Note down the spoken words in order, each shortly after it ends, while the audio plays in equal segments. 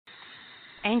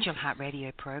Angel Heart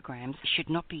Radio programs should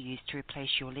not be used to replace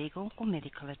your legal or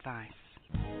medical advice.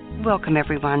 Welcome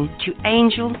everyone to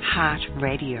Angel Heart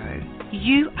Radio.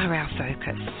 You are our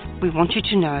focus. We want you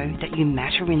to know that you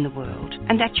matter in the world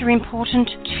and that you're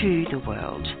important to the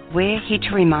world. We're here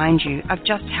to remind you of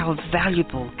just how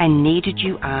valuable and needed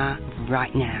you are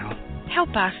right now.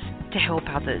 Help us to help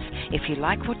others. If you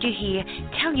like what you hear,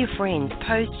 tell your friends,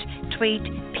 post, tweet,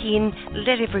 pin,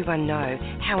 let everyone know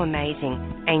how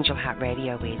amazing Angel Heart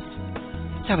Radio is.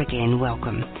 So again,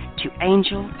 welcome to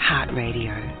Angel Heart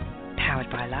Radio. Powered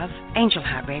by love, Angel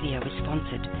Heart Radio is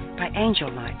sponsored by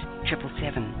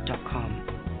AngelLight777.com.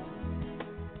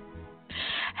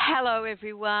 Hello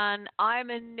everyone, I'm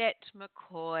Annette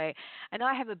McCoy and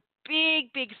I have a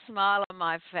big smile on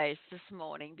my face this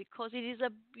morning because it is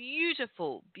a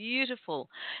beautiful, beautiful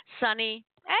sunny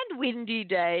and windy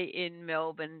day in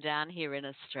Melbourne down here in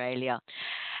Australia.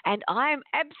 And I'm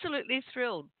absolutely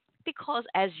thrilled because,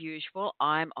 as usual,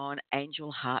 I'm on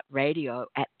Angel Heart Radio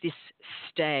at this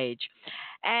stage.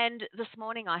 And this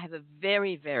morning I have a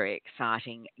very, very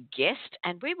exciting guest,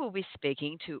 and we will be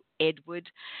speaking to Edward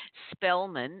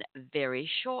Spellman very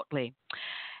shortly.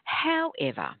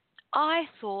 However, I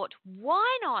thought,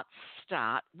 why not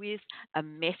start with a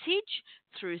message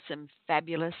through some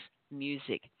fabulous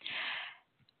music?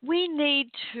 We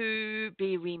need to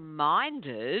be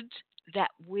reminded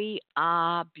that we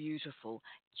are beautiful,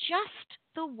 just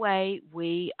the way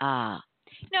we are.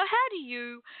 How do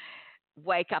you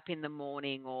wake up in the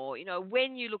morning or,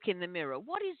 when you look in the mirror,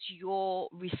 what is your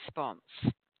response?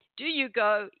 Do you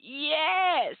go,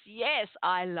 yes,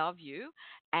 I love you,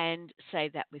 and say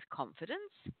that with confidence?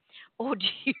 Or do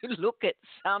you look at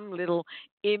some little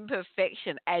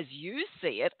imperfection as you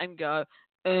see it and go,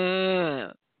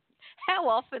 How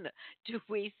often do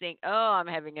we think, I'm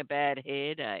having a bad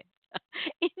hair day?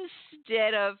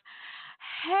 Instead of,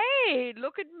 hey,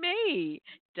 look at me,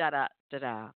 da-da.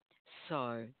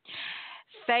 So,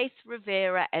 Faith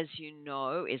Rivera, as you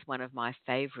know, is one of my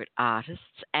favorite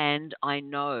artists, and I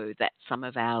know that some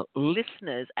of our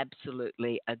listeners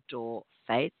absolutely adore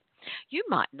Faith. You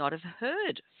might not have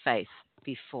heard Faith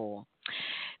before.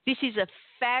 This is a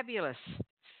fabulous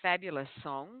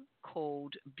song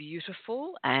called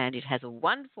Beautiful, and it has a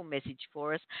wonderful message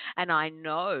for us. And I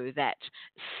know that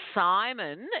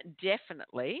Simon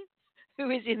definitely,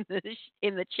 who is in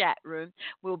the chat room,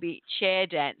 will be chair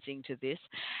dancing to this.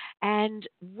 And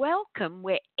welcome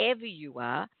wherever you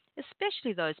are,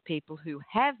 especially those people who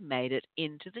have made it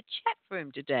into the chat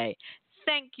room today.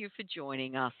 Thank you for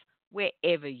joining us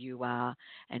wherever you are.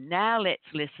 And now let's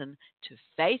listen to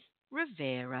Faith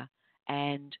Rivera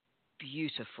and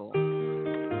Beautiful.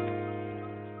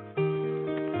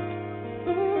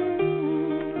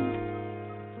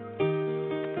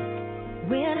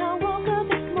 When I woke up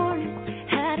this morning,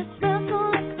 had a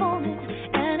special moment,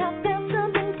 and I felt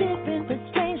something different but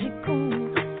strangely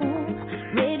cool.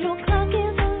 Radio clock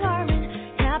is alarming,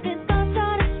 happy thoughts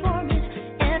are swarming,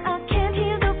 and I can't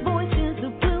hear the voices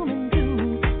of gloom and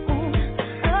doom.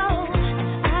 Oh,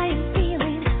 I am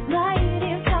feeling light,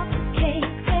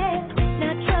 intoxicated,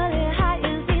 naturally high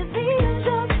as these visions.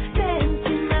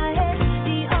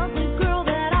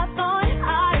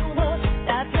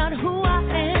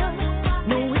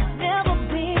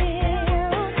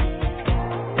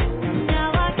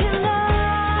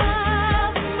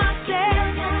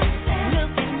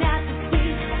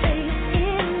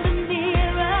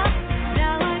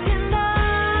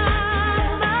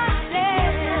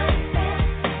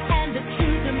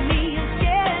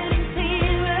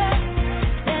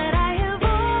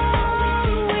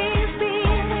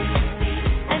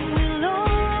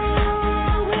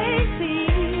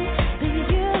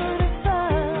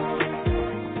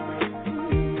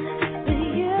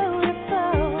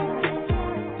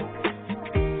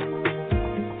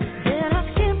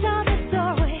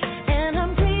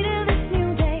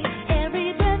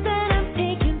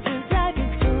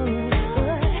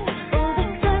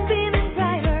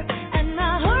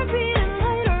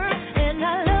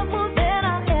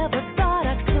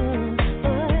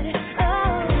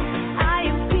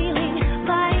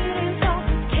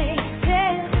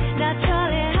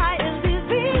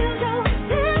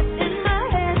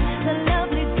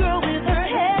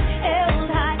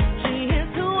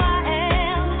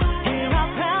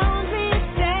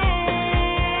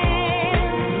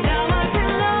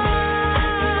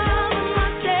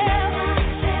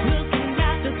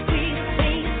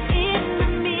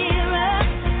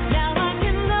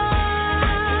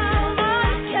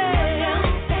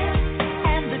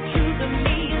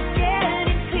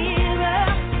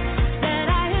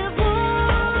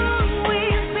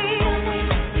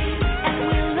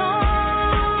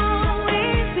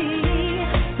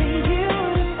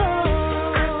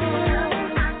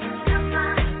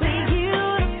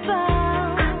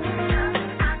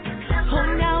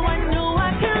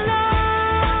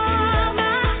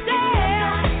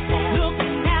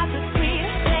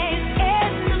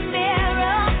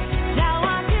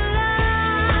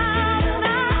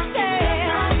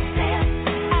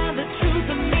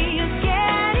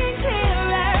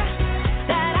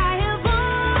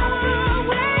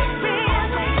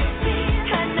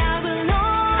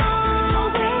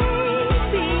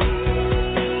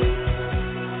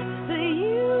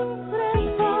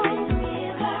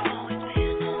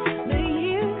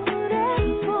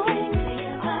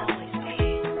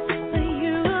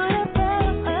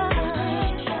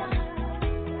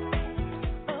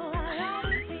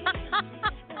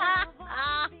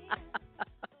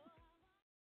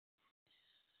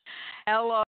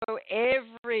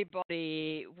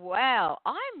 everybody. Wow,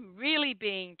 I'm really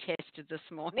being tested this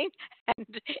morning,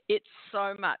 and it's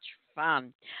so much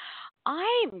fun.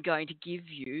 I'm going to give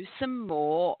you some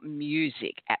more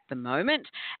music at the moment,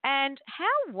 and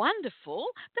how wonderful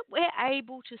that we're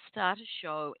able to start a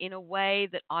show in a way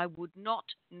that I would not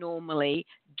normally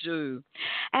do.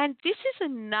 And this is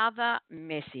another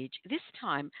message, this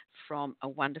time from a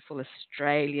wonderful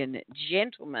Australian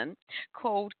gentleman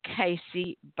called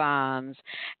Casey Barnes.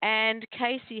 And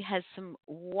Casey has some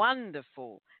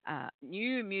wonderful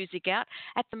new music out.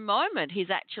 At the moment, he's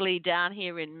actually down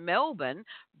here in Melbourne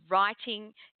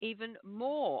writing even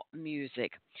more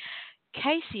music.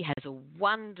 Casey has a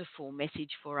wonderful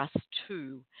message for us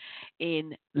too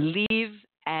in Live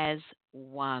as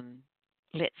One.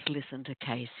 Let's listen to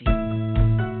Casey.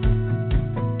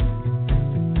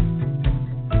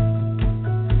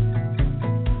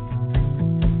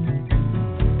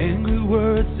 Angry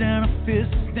words and a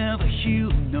fist never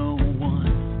heal no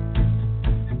one.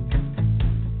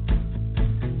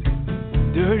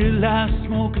 Dirty lies,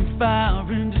 smoking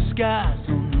fire in disguise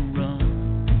on the run.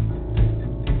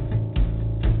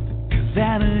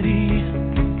 Vanity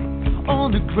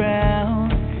on the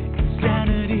ground,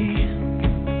 insanity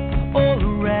all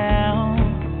around.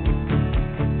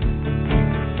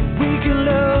 We can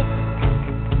love,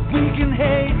 we can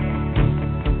hate,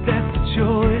 that's the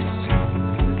choice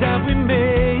that we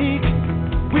make.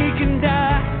 We can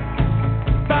die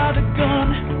by the gun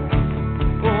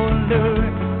or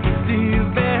learn to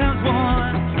live as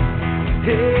one.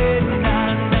 Hey,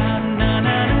 na na na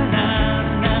na na na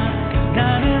na na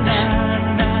na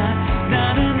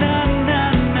na na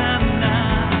na na.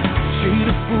 Street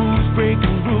of fools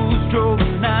breaking rules,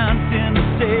 drawing lines in the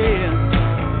sand.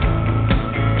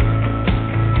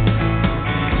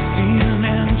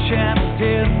 CNN channel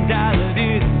 10 dialed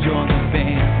in, join the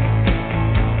band.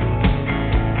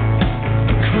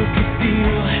 Crooked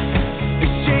deal,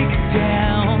 shake it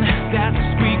down. That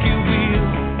squeaky wheel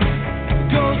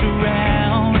goes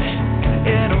around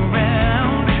and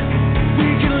around. We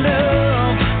can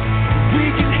love, we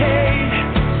can hate.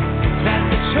 That's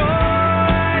the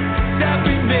choice that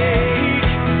we make.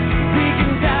 We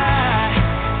can die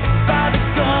by the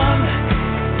gun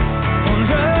or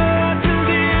learn to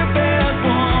live as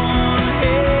one.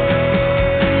 Yeah.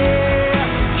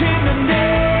 In the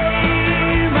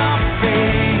name of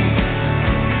faith.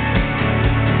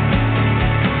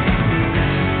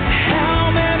 How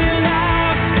many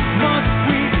lives must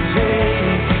we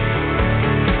take?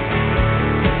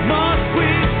 Must we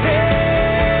take?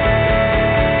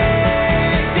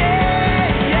 Yeah,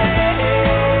 yeah.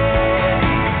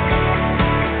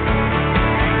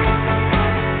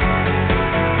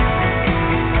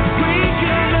 We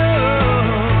can love.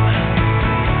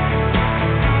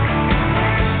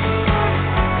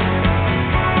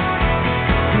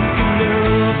 We can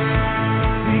love.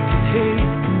 We can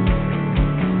hate.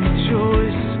 The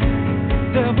choice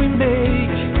that we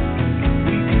make.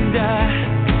 We can die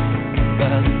by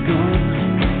the gun.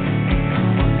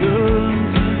 Learn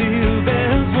to live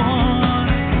as one.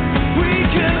 We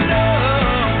can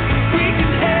love. We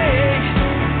can hate.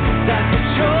 That's the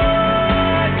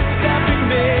choice that we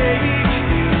make.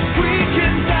 We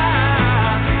can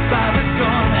die by the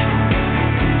gun.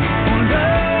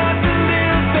 Learn to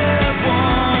live as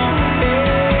one.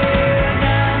 Yeah,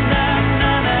 na na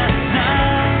na na na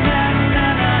na na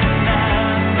na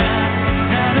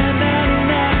na na na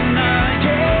na na.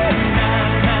 Yeah, na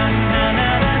na na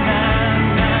na na na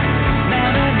na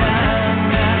na na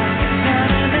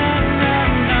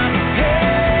na na.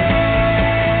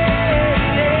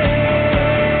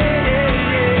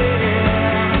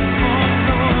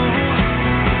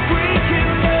 We can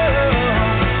love.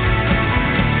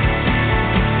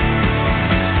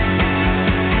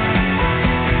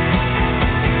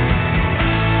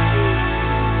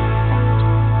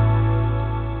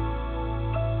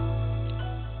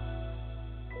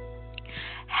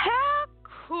 How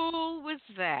cool was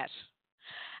that?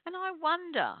 And I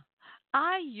wonder,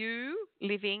 are you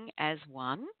living as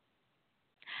one?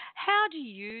 How do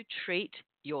you treat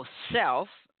yourself,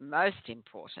 most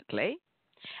importantly?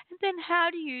 And then how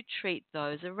do you treat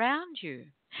those around you?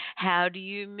 How do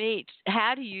you meet?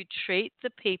 How do you treat the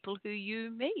people who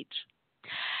you meet?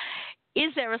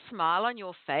 Is there a smile on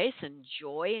your face and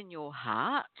joy in your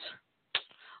heart?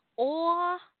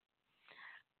 Or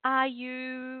are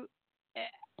you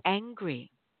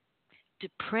angry,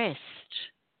 depressed,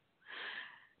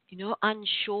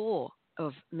 unsure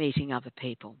of meeting other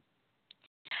people?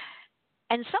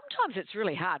 And sometimes it's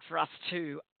really hard for us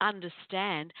to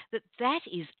understand that that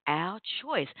is our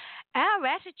choice. Our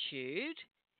attitude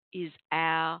is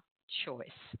our choice.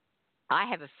 I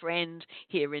have a friend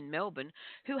here in Melbourne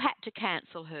who had to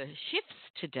cancel her shifts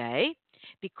today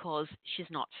because she's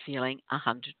not feeling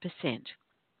 100%.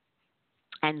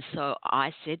 And so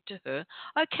I said to her,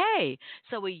 okay,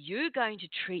 so are you going to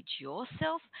treat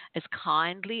yourself as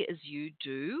kindly as you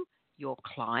do your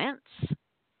clients?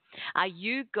 Are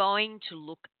you going to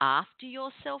look after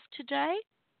yourself today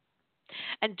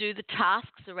and do the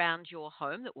tasks around your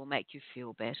home that will make you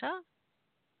feel better?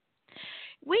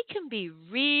 We can be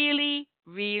really,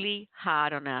 really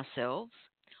hard on ourselves,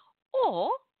 or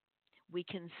we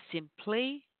can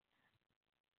simply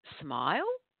smile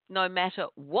no matter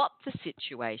what the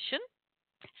situation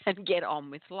and get on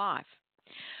with life,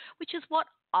 which is what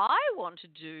I want to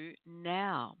do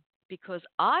now, because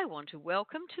I want to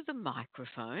welcome to the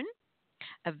microphone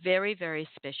a very, very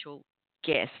special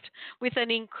guest with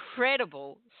an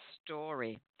incredible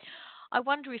story. I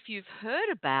wonder if you've heard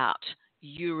about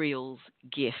Uriel's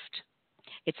Gift.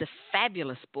 It's a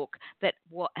fabulous book that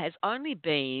has only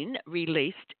been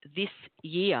released this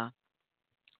year,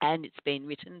 and it's been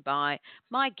written by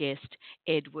my guest,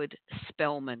 Edward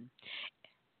Spellman.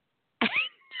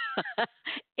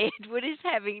 Edward is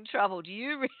having trouble.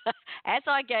 As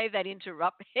I gave that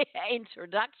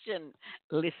introduction,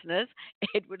 listeners,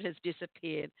 Edward has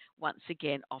disappeared once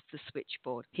again off the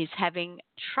switchboard. He's having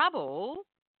trouble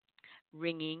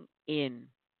ringing in.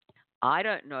 I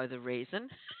don't know the reason.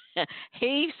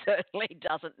 He certainly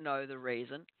doesn't know the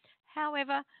reason.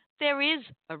 However, there is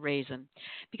a reason,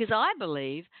 because I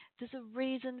believe there's a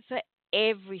reason for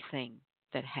everything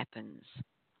that happens.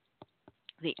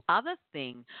 The other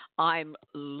thing I'm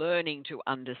learning to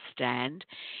understand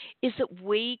is that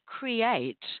we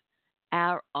create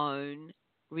our own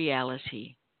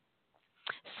reality.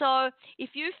 So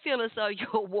if you feel as though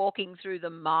you're walking through the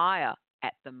mire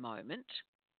at the moment,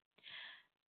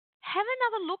 have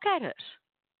another look at it.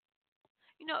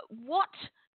 You know, what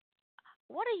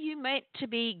are you meant to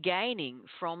be gaining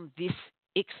from this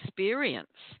experience?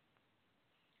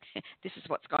 This is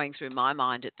what's going through my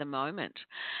mind at the moment.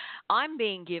 I'm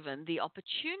being given the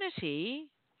opportunity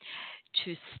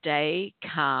to stay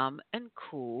calm and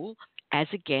cool as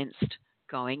against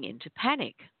going into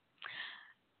panic.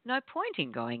 No point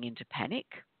in going into panic.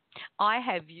 I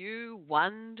have you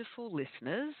wonderful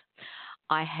listeners.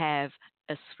 I have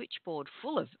a switchboard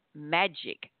full of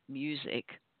magic music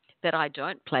that I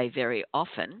don't play very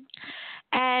often.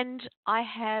 And I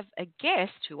have a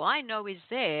guest who I know is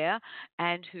there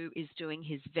and who is doing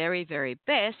his very, very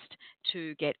best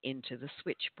to get into the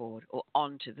switchboard or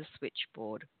onto the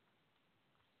switchboard.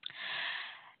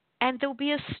 And there'll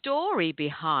be a story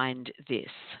behind this.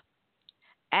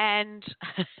 And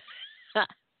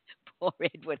poor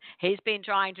Edward, he's been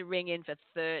trying to ring in for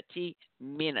 30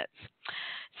 minutes.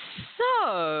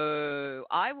 So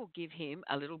I will give him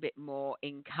a little bit more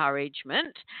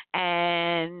encouragement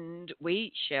and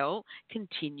we shall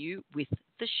continue with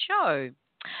the show.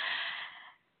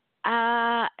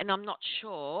 And I'm not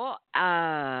sure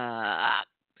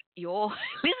you're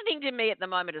listening to me at the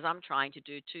moment as I'm trying to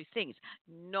do two things.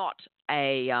 Not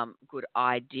a good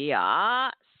idea.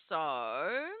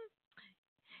 So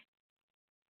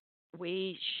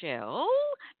we shall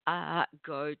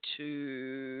go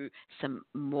to some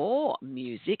more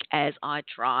music as I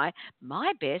try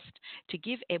my best to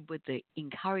give Edward the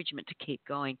encouragement to keep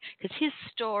going, because his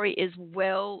story is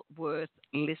well worth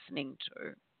listening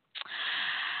to.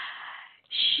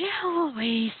 Shall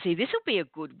we see? This will be a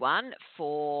good one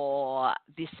for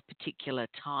this particular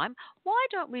time. Why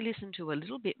don't we listen to a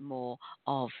little bit more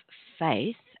of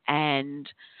Faith and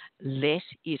Let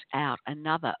It Out,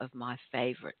 another of my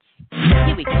favorites.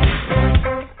 Here we go.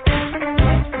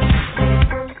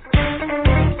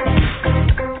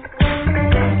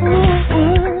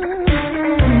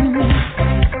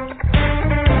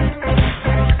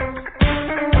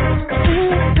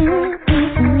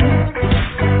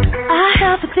 I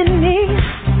have within me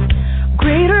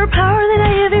greater power than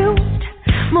I have used,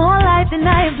 more life than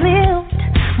I have lived,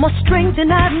 more strength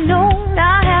than I've known.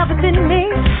 I have within me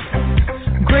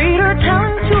greater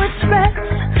talent to express,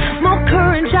 more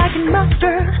courage I can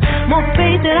muster, more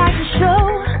faith that I can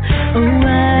show.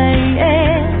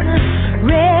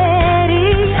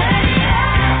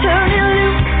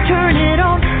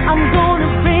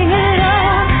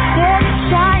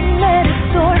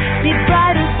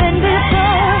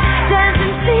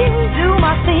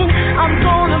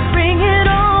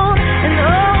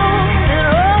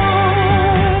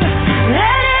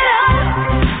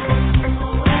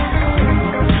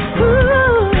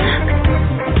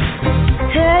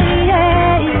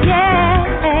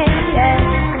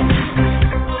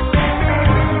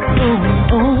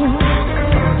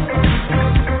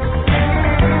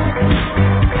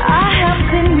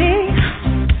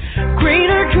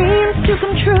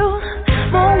 world,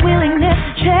 more willingness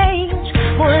to change,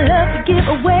 more love to give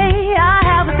away. I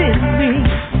have within me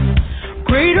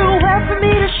greater wealth for me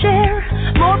to share,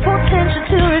 more potential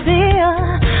to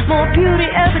reveal, more beauty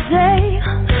every day.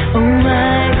 Oh,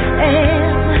 I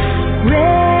am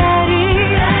ready.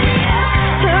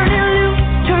 Turn it loose,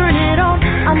 turn it on.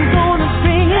 I'm gonna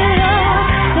bring it on.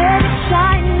 Let it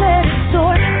shine, let it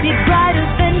soar, be brighter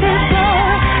than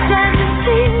before. Dance and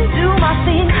sing, do my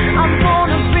thing. I'm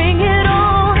gonna bring it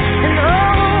on and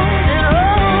on and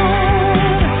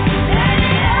on.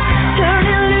 Turn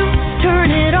it loose,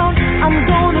 turn it on. I'm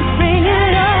gonna bring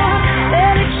it on.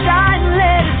 Let it shine,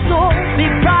 let it soar, be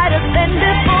brighter than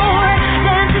before.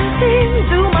 Dance and sing,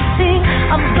 do my thing.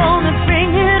 I'm gonna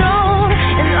bring it on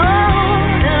and on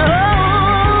and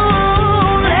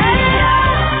on. Let it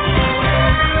out.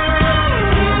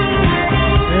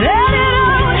 Let it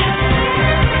out.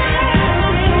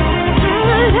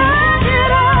 Let it out.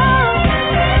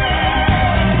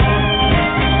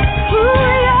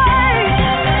 Ooh, yeah.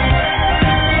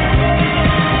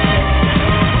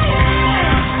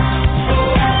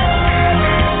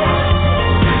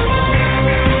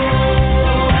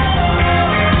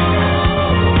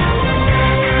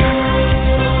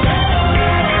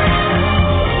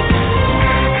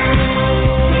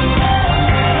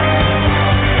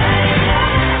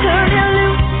 Turn it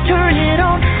loose, turn it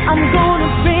on. I'm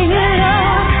gonna bring it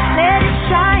on. Let it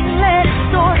shine, let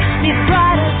it soar, be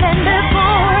brighter than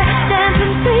before. Dance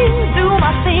and sing, do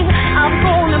my thing. I'm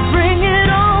gonna bring it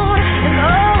on and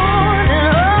on and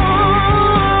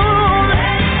on.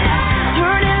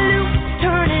 Turn it loose,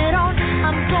 turn it on.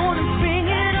 I'm gonna bring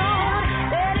it on.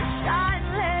 Let it shine,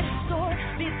 let it soar,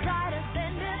 be brighter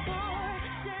than before.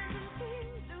 Dance and sing,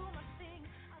 do my thing.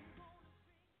 I'm gonna.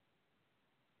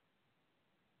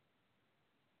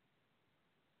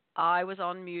 I was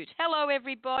on mute. Hello,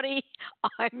 everybody.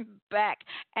 I'm back.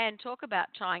 And talk about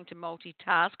trying to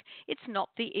multitask. It's not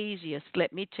the easiest,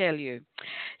 let me tell you.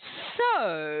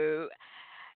 So,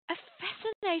 a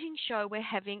fascinating show we're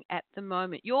having at the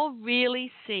moment. You're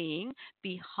really seeing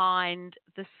behind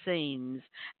the scenes.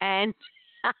 And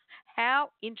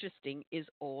how interesting is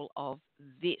all of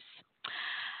this?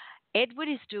 Edward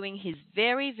is doing his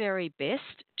very, very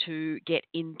best to get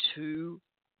into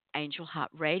Angel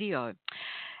Heart Radio.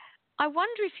 I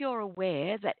wonder if you're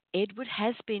aware that Edward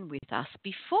has been with us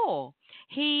before.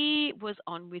 He was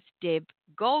on with Deb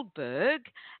Goldberg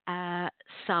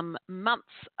some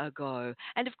months ago.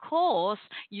 And of course,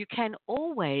 you can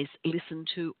always listen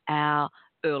to our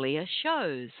earlier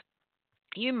shows.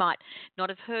 You might not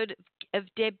have heard of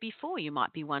Deb before. You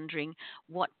might be wondering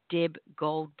what Deb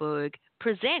Goldberg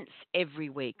presents every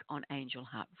week on Angel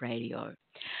Heart Radio.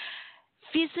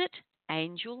 Visit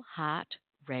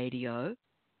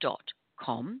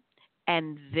angelheartradio.com,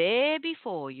 and there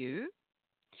before you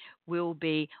will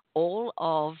be all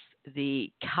of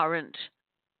the current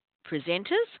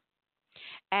presenters,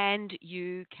 and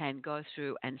you can go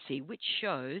through and see which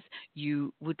shows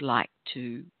you would like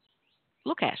to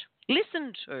look at,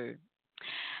 listen to.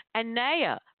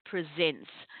 Anaya presents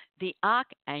the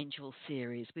Archangel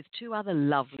series with two other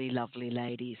lovely, lovely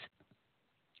ladies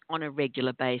on a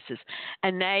regular basis.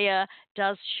 Anaya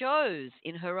does shows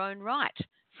in her own right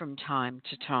from time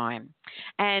to time.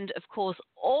 And of course,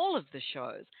 all of the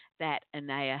shows that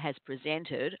Anaya has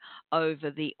presented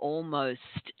over the almost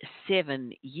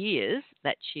 7 years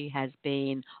that she has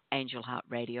been Angel Heart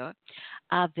Radio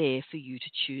are there for you to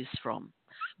choose from.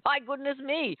 My goodness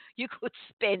me, you could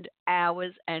spend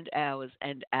hours and hours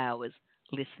and hours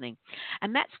listening.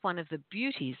 And that's one of the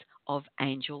beauties of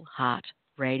Angel Heart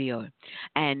Radio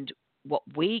and what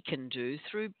we can do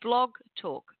through Blog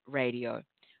Talk Radio,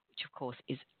 which of course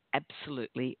is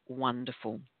absolutely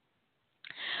wonderful.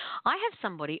 I have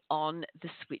somebody on the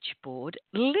switchboard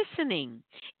listening.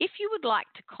 If you would like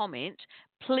to comment,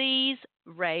 please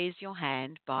raise your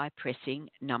hand by pressing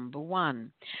number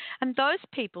 1. And those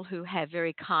people who have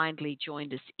very kindly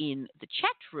joined us in the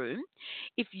chat room,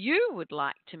 if you would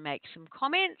like to make some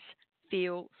comments,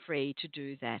 feel free to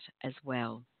do that as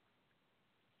well.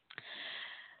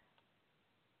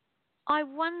 I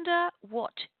wonder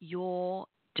what your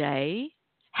day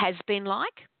has been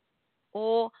like,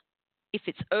 or if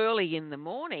it's early in the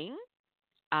morning,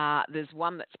 there's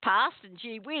one that's passed and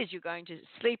gee whiz, you're going to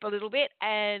sleep a little bit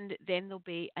and then there'll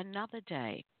be another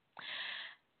day.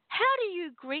 How do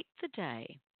you greet the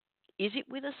day? Is it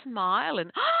with a smile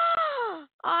and,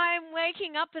 I'm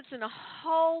waking up, it's in a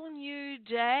whole new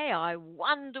day, I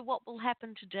wonder what will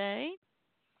happen today?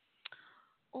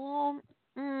 Or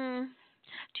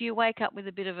do you wake up with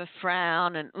a bit of a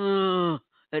frown and,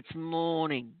 it's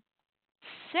morning?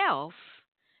 Self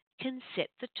can set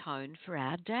the tone for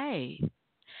our day.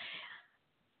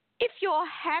 If you're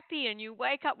happy and you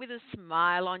wake up with a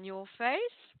smile on your face,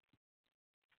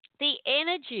 the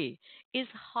energy is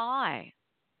high.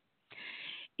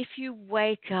 If you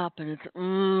wake up and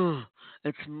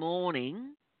it's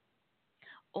morning,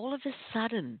 all of a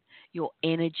sudden your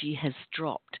energy has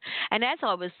dropped. And as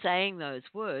I was saying those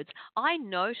words, I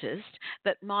noticed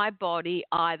that my body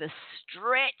either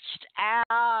stretched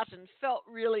out and felt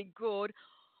really good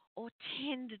or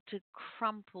tended to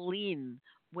crumple in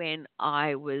when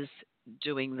I was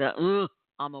doing the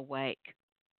I'm awake.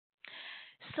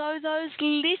 So those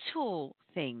little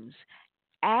things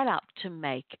add up to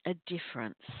make a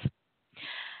difference.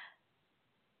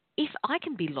 If I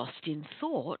can be lost in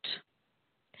thought,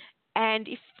 and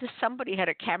if somebody had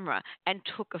a camera and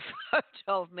took a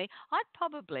photo of me, I'd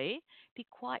probably be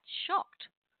quite shocked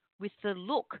with the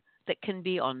look that can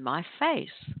be on my face.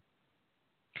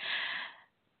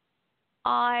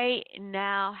 I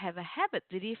now have a habit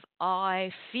that if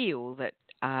I feel that,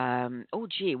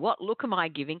 what look am I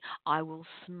giving? I will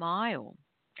smile.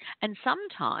 And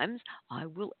sometimes I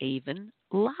will even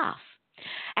laugh.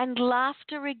 And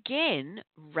laughter again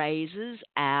raises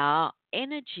our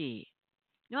energy.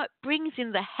 It brings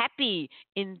in the happy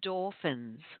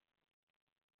endorphins.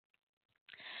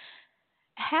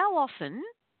 How often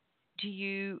do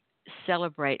you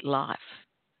celebrate life?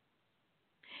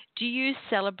 Do you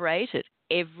celebrate at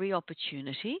every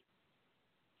opportunity?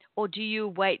 Or do you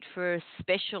wait for a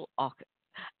special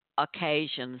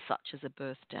occasion such as a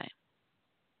birthday?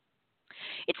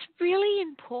 It's really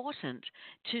important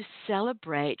to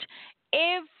celebrate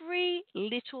every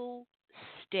little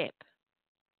step.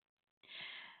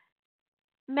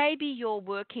 Maybe you're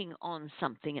working on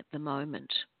something at the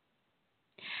moment.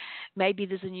 Maybe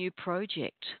there's a new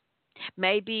project.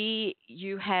 Maybe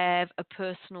you have a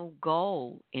personal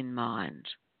goal in mind.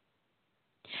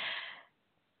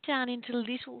 Down into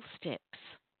little steps.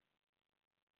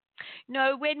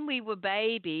 When we were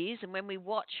babies and when we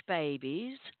watch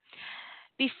babies,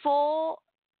 before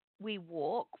we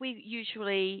walk, we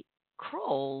usually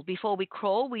crawl. Before we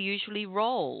crawl, we usually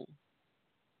roll.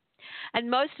 And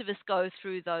most of us go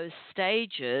through those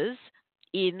stages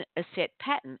in a set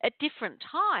pattern at different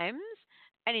times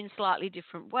and in slightly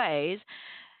different ways.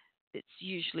 It's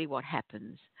usually what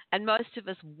happens. And most of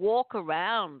us walk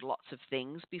around lots of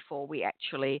things before we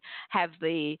actually have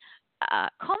the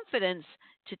confidence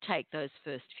to take those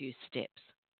first few steps.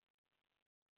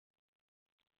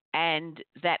 And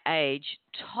that age,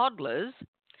 toddlers,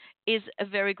 is a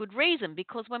very good reason,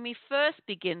 because when we first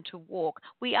begin to walk,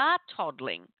 we are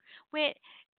toddling.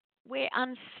 We're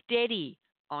unsteady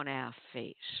on our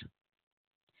feet.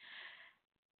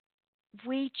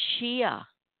 We cheer.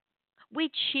 We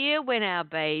cheer when our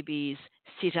babies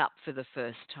sit up for the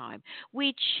first time.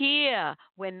 We cheer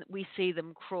when we see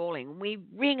them crawling. We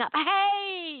ring up,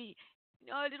 hey,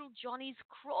 little Johnny's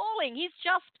crawling. He's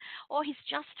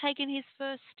just taken his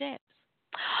first steps.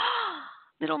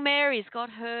 Little Mary's got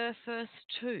her first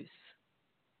tooth.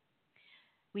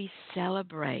 We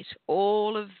celebrate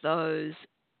all of those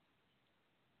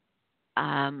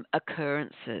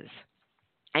occurrences.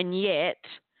 And yet,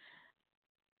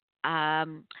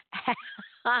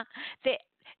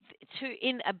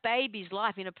 in a baby's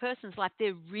life, in a person's life,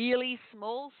 they're really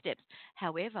small steps.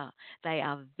 However, they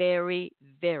are very,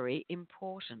 very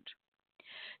important.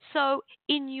 So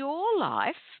in your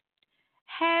life,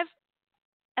 have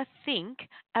a think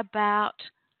about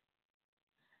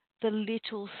the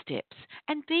little steps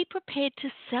and be prepared to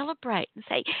celebrate and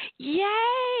say,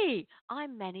 yay, I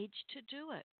managed to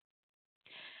do it.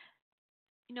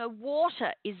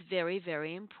 Water is very,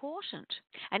 very important.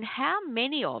 And how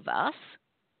many of us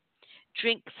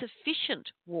drink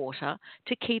sufficient water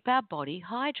to keep our body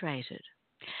hydrated?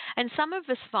 And some of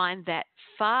us find that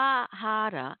far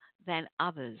harder than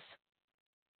others.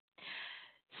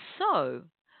 So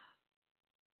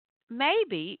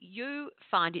maybe you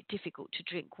find it difficult to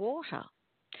drink water.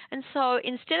 And so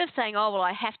instead of saying,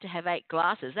 I have to have 8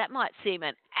 glasses, that might seem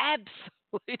an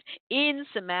absolute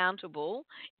insurmountable,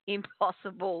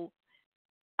 impossible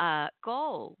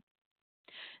goal.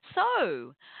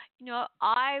 So,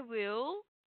 I will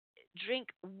drink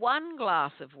 1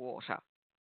 glass of water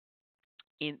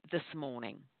this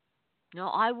morning.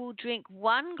 I will drink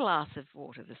 1 glass of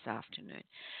water this afternoon,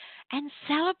 and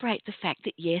celebrate the fact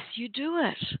that, yes, you do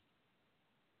it.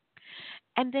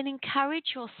 And then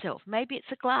encourage yourself. Maybe it's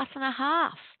 1.5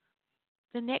 glasses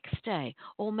the next day,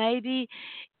 or maybe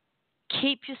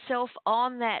keep yourself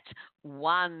on that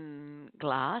 1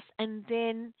 glass and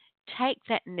then take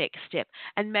that next step.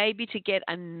 And maybe to get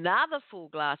another full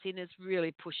glass in is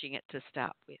really pushing it to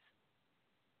start with.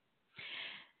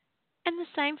 And the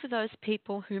same for those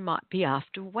people who might be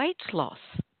after weight loss.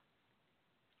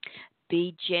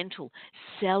 Be gentle.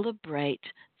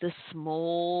 Celebrate the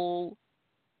small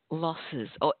losses.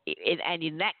 And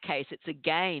in that case, it's a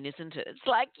gain, isn't it? It's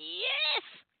like, yes,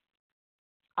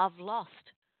 I've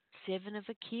lost 7 of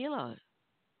a kilo.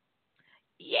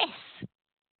 Yes.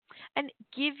 And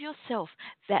give yourself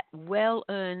that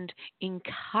well-earned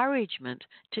encouragement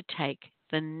to take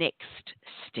the next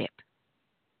step.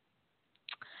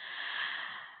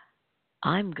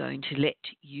 I'm going to let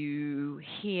you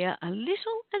hear a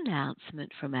little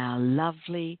announcement from our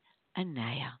lovely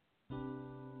Anaya.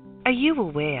 Are you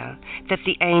aware that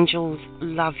the angels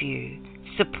love you,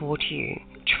 support you,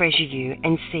 treasure you,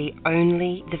 and see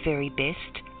only the very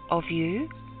best of you?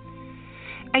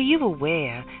 Are you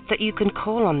aware that you can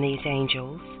call on these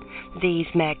angels, these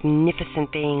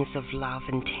magnificent beings of love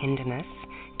and tenderness,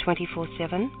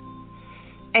 24/7?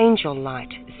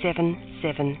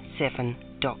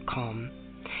 AngelLight777.com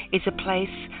is a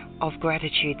place of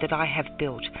gratitude that I have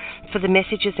built for the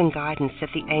messages and guidance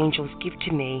that the angels give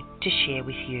to me to share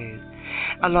with you,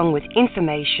 along with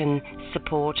information,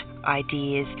 support,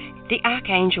 ideas, the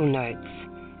Archangel Notes,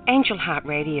 Angel Heart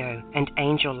Radio, and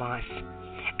Angel Life.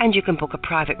 And you can book a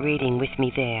private reading with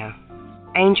me there.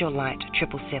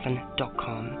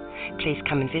 AngelLight777.com. Please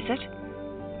come and visit.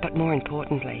 But more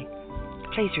importantly,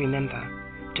 please remember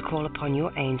to call upon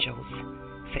your angels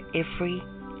for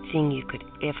everything you could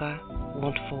ever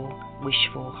want for, wish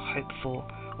for, hope for,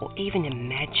 or even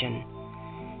imagine,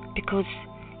 because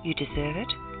you deserve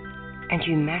it and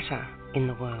you matter in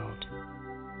the world.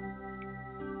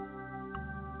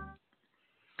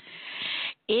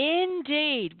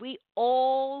 Indeed, we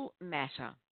all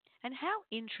matter. And how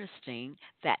interesting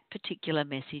that particular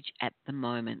message at the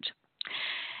moment.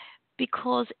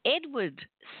 Because Edward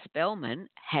Spellman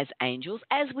has angels,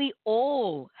 as we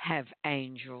all have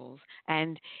angels.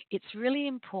 And it's really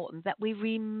important that we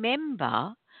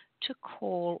remember to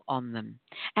call on them.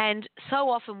 And so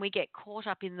often we get caught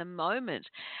up in the moment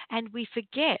and we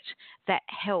forget that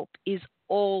help is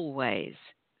always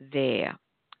there.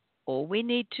 All we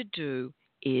need to do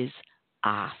is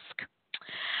ask.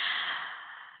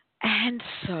 And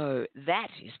so that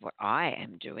is what I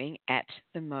am doing at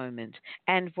the moment.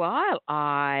 And while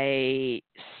I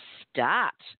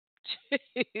start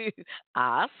to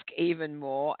ask even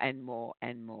more and more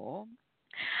and more,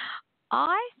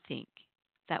 I think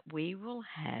that we will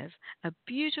have a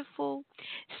beautiful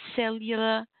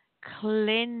cellular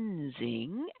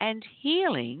cleansing and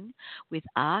healing with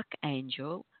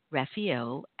Archangel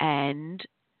Raphael and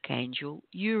Archangel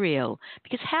Uriel.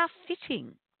 Because how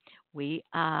fitting. We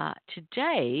are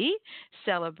today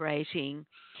celebrating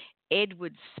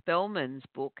Edward Spellman's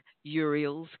book,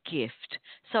 Uriel's Gift.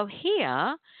 So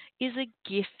here is a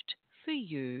gift for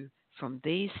you from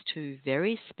these two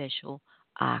very special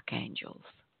archangels.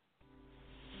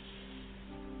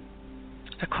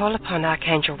 I call upon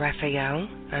Archangel Raphael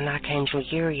and Archangel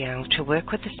Uriel to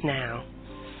work with us now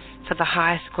for the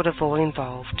highest good of all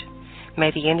involved. May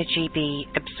the energy be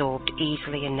absorbed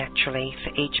easily and naturally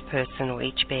for each person or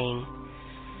each being.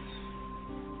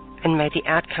 And may the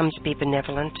outcomes be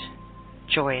benevolent,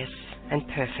 joyous, and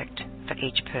perfect for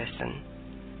each person.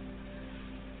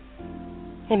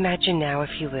 Imagine now, if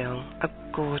you will, a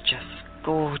gorgeous,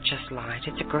 gorgeous light.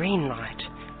 It's a green light,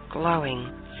 glowing,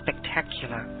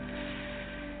 spectacular.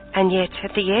 And yet,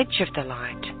 at the edge of the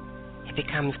light, it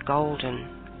becomes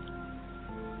golden.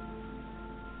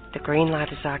 The green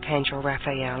light is Archangel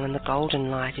Raphael and the golden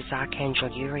light is Archangel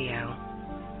Uriel.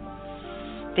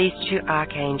 These two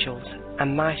archangels are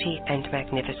mighty and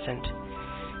magnificent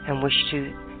and wish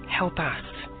to help us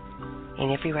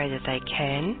in every way that they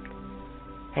can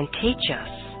and teach us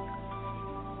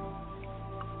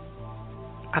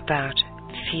about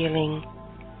feeling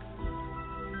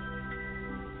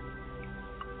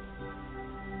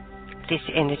this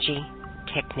energy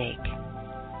technique.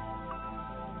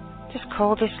 Just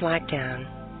call this light down.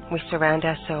 We surround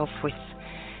ourselves with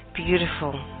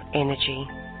beautiful energy,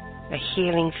 a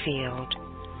healing field,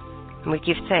 and we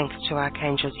give thanks to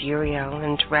Archangels Uriel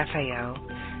and Raphael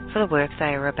for the work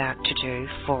they are about to do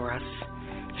for us,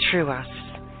 through us,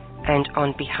 and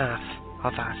on behalf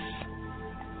of us.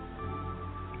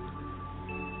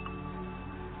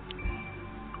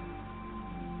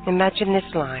 Imagine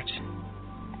this light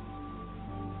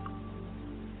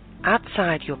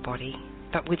outside your body,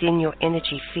 but within your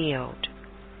energy field.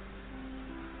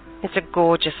 It's a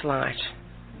gorgeous light,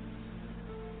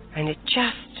 and it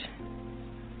just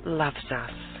loves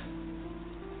us.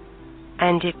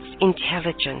 And it's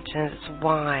intelligent, and it's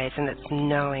wise, and it's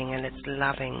knowing, and it's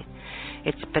loving.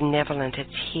 It's benevolent,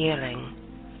 it's healing.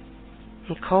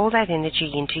 And call that energy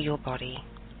into your body,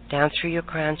 down through your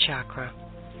crown chakra,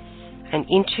 and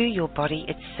into your body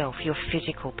itself, your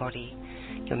physical body,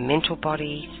 your mental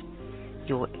body,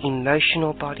 your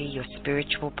emotional body, your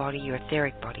spiritual body, your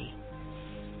etheric body.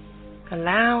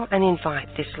 Allow and invite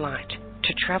this light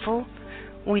to travel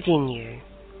within you.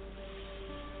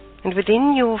 And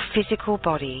within your physical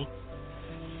body,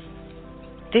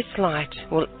 this light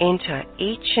will enter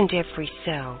each and every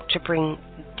cell to bring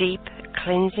deep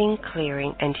cleansing,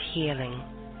 clearing, and healing.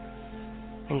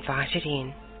 Invite it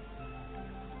in.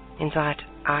 Invite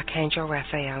Archangel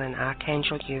Raphael and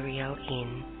Archangel Uriel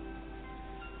in.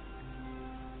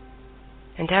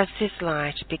 And as this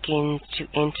light begins to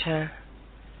enter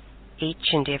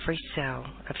each and every cell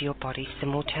of your body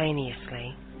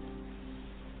simultaneously,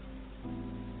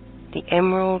 the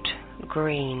emerald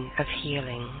green of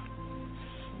healing,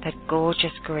 that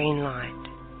gorgeous green light,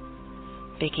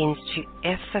 begins to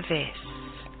effervesce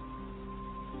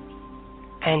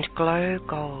and glow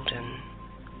golden.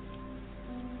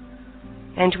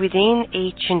 And within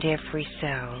each and every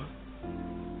cell,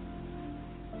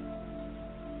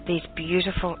 these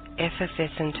beautiful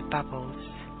effervescent bubbles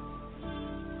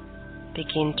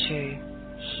begin to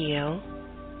heal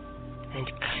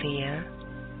and clear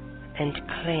and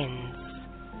cleanse.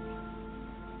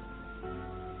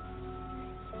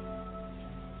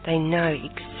 They know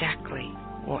exactly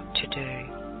what to do,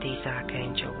 these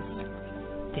archangels,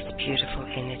 this beautiful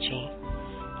energy.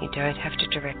 You don't have to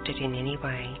direct it in any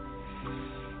way.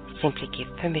 Simply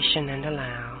give permission and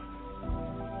allow.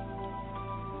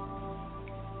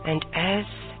 And as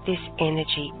this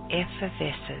energy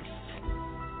effervesces,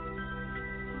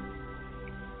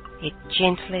 it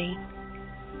gently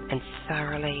and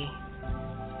thoroughly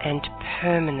and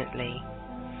permanently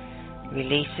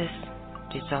releases,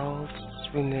 dissolves,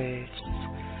 removes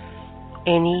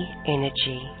any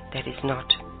energy that is not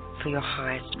for your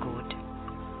highest good.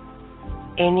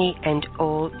 Any and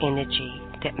all energy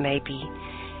that may be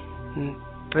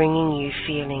bringing you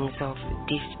feelings of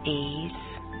dis-ease,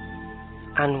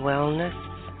 unwellness,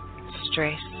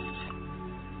 stress,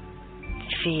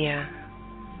 fear,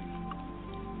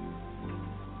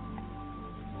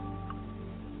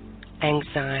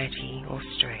 anxiety or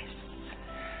stress.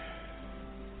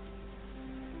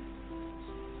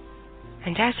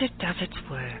 And as it does its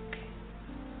work,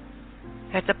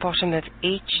 at the bottom of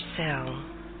each cell,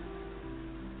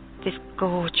 this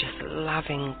gorgeous,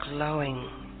 loving, glowing,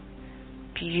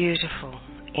 beautiful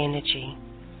energy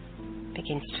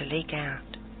begins to leak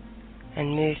out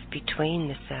and move between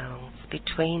the cells,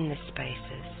 between the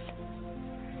spaces,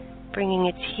 bringing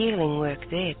its healing work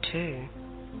there too.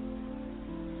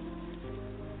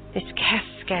 This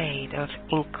cascade of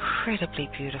incredibly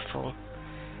beautiful,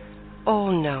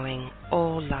 all-knowing,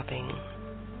 all-loving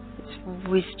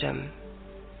wisdom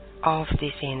of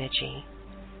this energy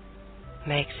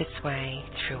makes its way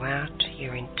throughout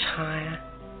your entire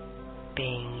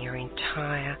being, your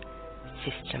entire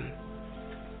system.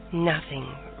 Nothing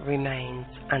remains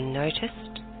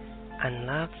unnoticed,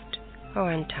 unloved,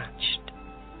 or untouched.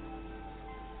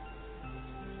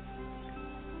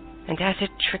 And as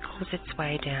it trickles its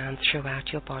way down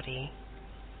throughout your body,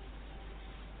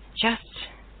 just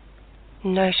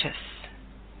notice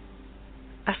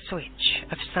a switch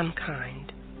of some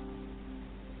kind,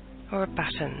 or a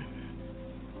button,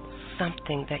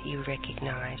 something that you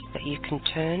recognize that you can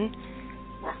turn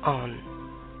on.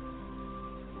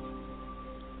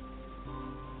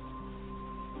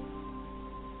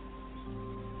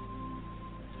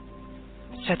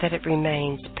 So that it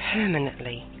remains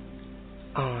permanently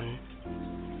on,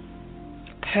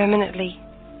 permanently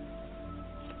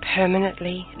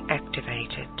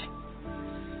activated.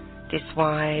 This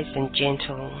wise and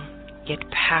gentle, yet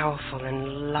powerful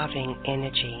and loving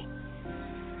energy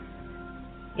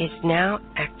is now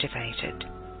activated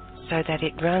so that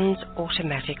it runs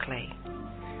automatically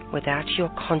without your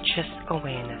conscious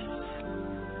awareness,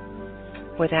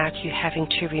 without you having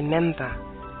to remember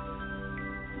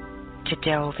to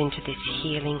delve into this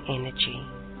healing energy.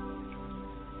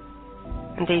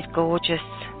 And these gorgeous,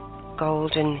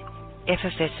 golden,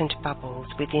 effervescent bubbles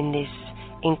within this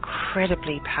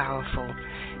incredibly powerful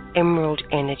emerald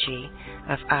energy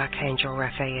of Archangel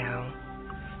Raphael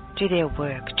do their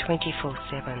work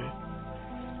 24/7,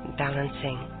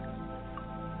 balancing,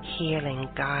 healing,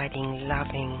 guiding,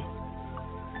 loving,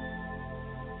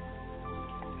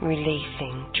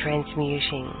 releasing,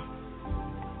 transmuting.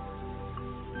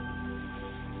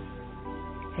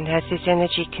 And as this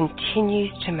energy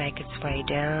continues to make its way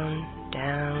down,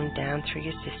 down, down through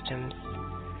your systems,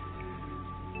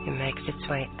 it makes its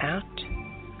way out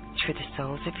through the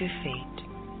soles of your feet,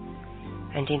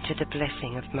 and into the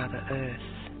blessing of Mother Earth,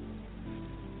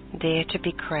 there to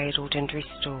be cradled and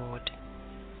restored,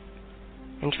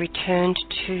 and returned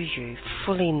to you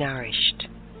fully nourished,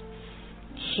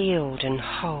 healed and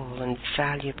whole and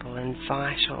valuable and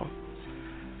vital,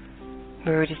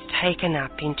 where it is taken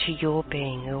up into your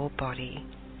being, your body,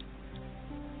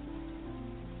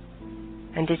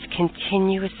 and this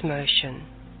continuous motion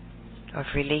of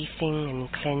releasing and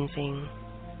cleansing,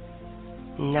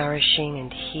 nourishing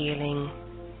and healing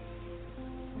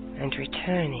and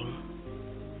returning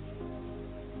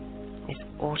is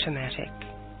automatic.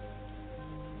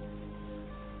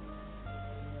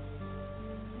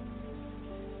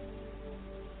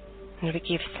 And we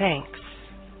give thanks,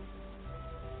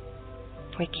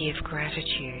 we give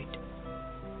gratitude,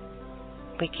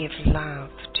 we give love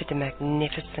to the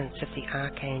magnificence of the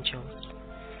archangels,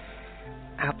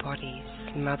 our bodies,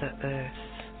 Mother Earth,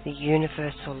 the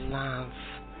universal love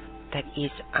that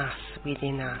is us,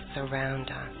 within us,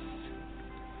 around us.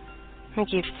 We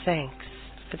give thanks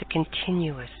for the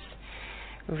continuous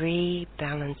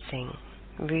rebalancing,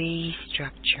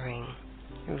 restructuring,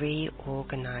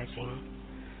 reorganizing,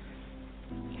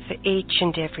 for each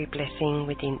and every blessing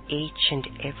within each and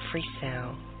every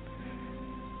cell.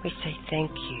 We say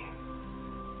thank you,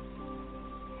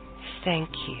 thank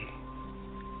you,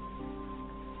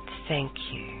 thank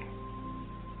you.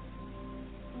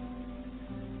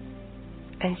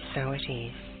 And so it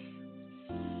is.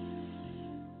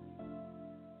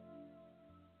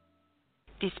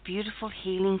 This beautiful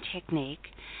healing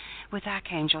technique with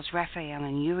Archangels Raphael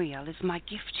and Uriel is my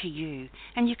gift to you,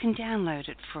 and you can download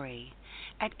it free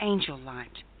at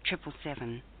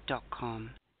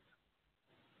angellight777.com.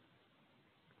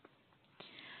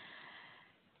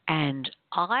 And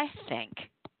I thank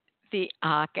the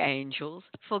archangels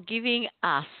for giving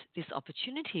us this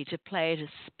opportunity to play it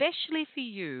especially for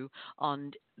you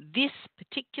on this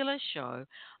particular show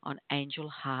on Angel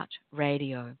Heart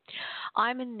Radio.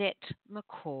 I'm Annette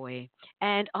McCoy,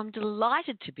 and I'm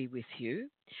delighted to be with you.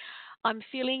 I'm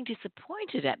feeling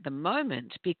disappointed at the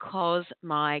moment because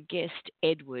my guest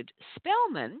Edward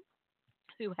Spellman,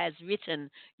 who has written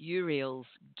Uriel's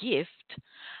gift,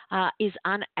 is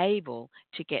unable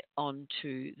to get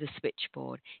onto the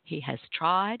switchboard. He has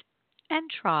tried and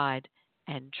tried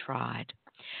and tried.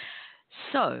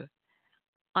 So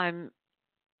I'm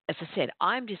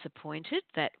disappointed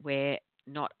that we're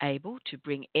not able to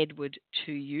bring Edward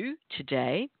to you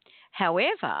today.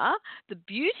 However, the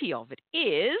beauty of it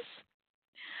is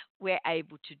we're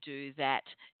able to do that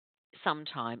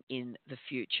sometime in the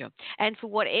future. And for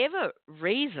whatever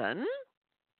reason,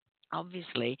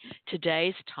 obviously,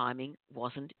 today's timing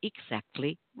wasn't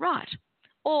exactly right,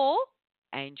 or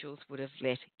angels would have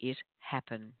let it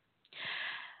happen.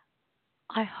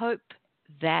 I hope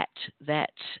that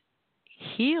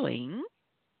healing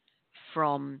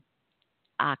from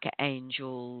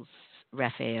Archangels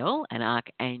Raphael and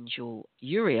Archangel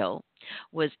Uriel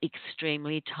was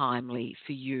extremely timely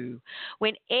for you.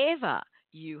 Whenever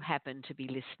you happen to be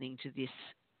listening to this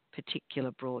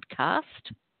particular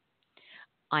broadcast,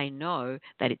 I know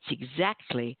that it's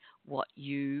exactly what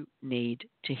you need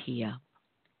to hear.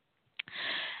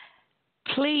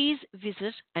 Please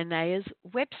visit Anaya's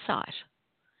website,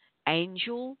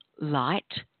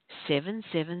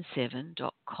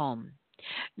 angellight777.com.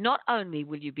 Not only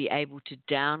will you be able to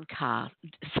download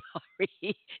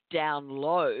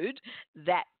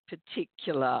that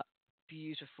particular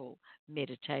beautiful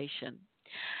meditation,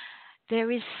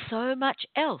 there is so much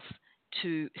else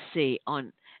to see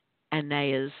on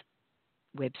Anaya's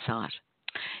website.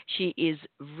 She is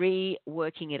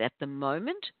reworking it at the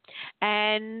moment,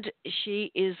 and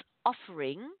she is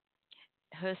offering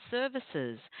her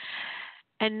services.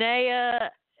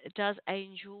 Anaya does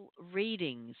angel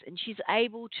readings, and she's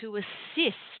able to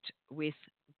assist with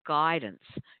guidance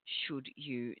should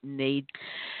you need.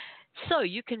 So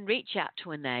you can reach out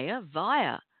to Anaya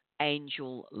via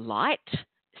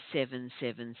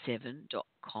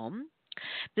angellight777.com.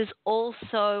 There's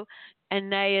also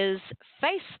Anaya's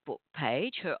Facebook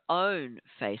page, her own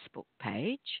Facebook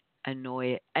page,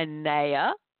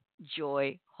 Anaya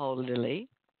Joy Whole Lily.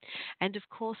 And of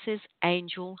course, there's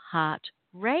Angel Heart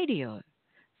Radio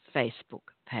Facebook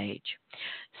page.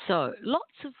 So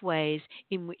lots of ways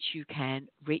in which you can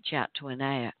reach out to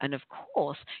Anaya. And of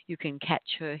course, you can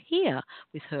catch her here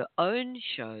with her own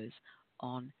shows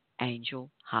on Angel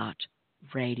Heart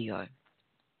Radio.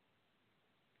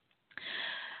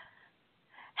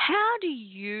 How do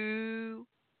you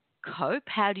cope?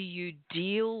 How do you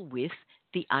deal with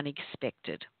the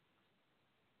unexpected?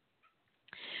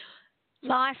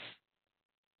 Life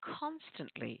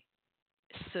constantly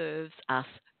serves us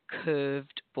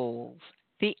curved balls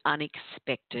the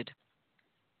unexpected.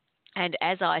 And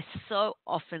as I so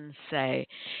often say,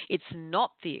 it's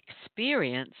not the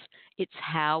experience, it's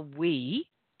how we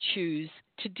choose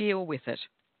to deal with it.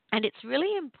 And it's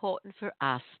really important for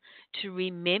us to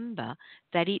remember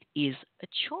that it is a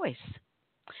choice.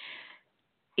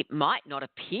 It might not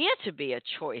appear to be a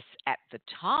choice at the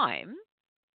time,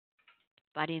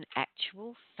 but in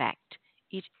actual fact,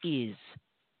 it is.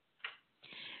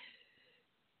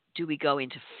 Do we go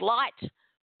into flight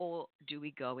or do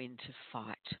we go into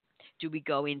fight? Do we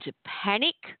go into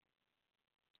panic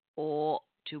or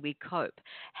do we cope?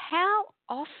 How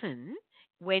often,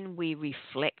 when we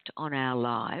reflect on our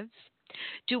lives,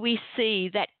 do we see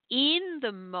that in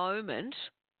the moment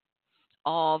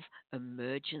of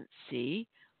emergency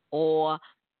or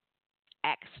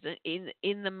accident,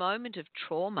 in the moment of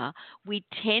trauma, we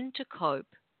tend to cope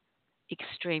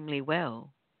extremely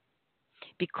well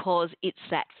because it's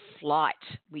that flight.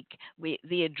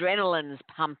 The adrenaline's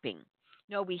pumping.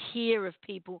 We hear of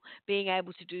people being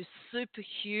able to do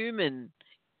superhuman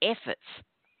efforts.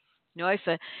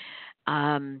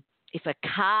 If a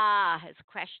car has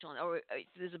crashed on, or if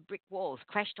there's a brick wall has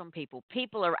crashed on people,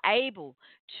 people are able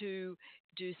to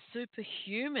do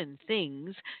superhuman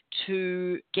things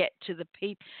to get to the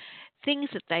people, things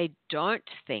that they don't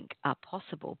think are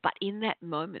possible, but in that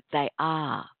moment they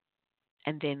are.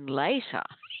 And then later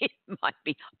it might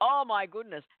be, oh my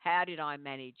goodness, how did I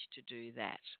manage to do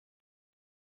that?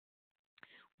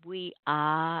 We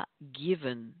are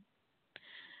given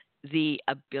the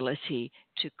ability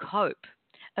to cope.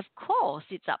 Of course,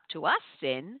 it's up to us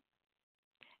then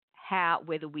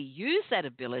whether we use that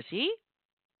ability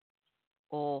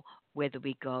or whether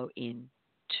we go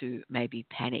into maybe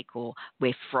panic or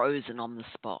we're frozen on the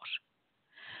spot.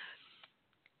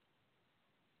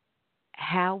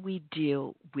 How we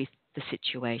deal with the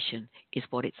situation is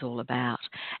what it's all about.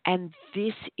 And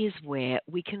this is where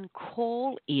we can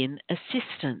call in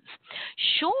assistance.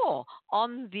 Sure,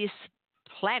 on this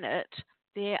planet,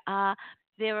 there are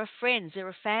friends, there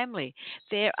are family,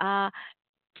 there are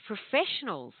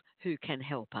professionals who can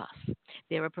help us.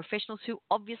 There are professionals who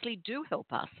obviously do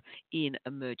help us in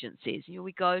emergencies.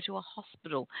 We go to a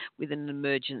hospital with an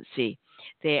emergency.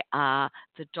 There are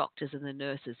the doctors and the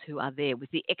nurses who are there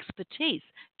with the expertise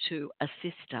to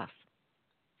assist us.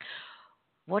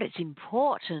 What it's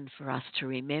important for us to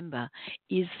remember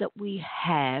is that we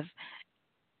have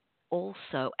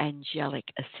also angelic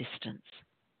assistance.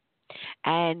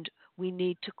 And we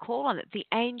need to call on it. The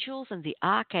angels and the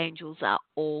archangels are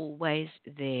always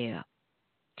there.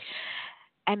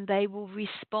 And they will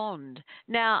respond.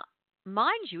 Now,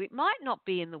 mind you, it might not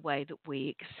be in the way that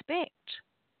we expect.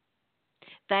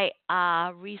 They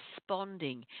are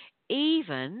responding,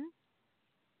 even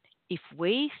if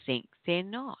we think they're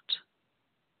not.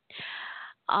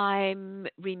 I'm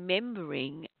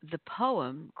remembering the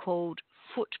poem called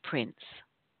Footprints.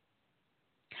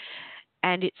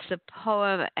 And it's a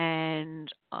poem,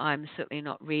 and I'm certainly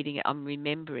not reading it. I'm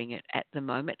remembering it at the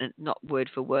moment, and not word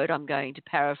for word. I'm going to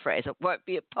paraphrase. It won't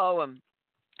be a poem.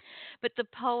 But the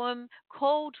poem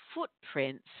called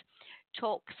Footprints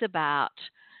talks about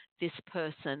this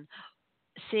person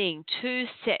seeing two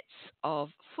sets of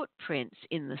footprints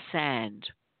in the sand.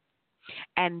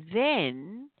 And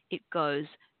then it goes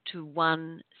to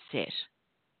one set.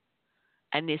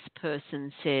 And this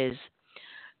person says,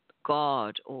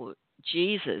 God or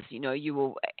Jesus,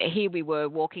 here we were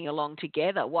walking along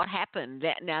together. What happened?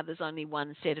 Now there's only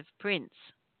one set of prints.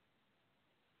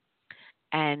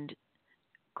 And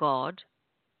God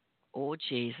or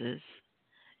Jesus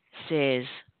says,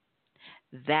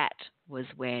 that was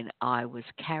when I was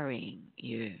carrying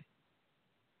you.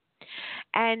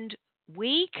 And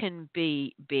we can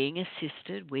be being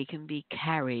assisted, we can be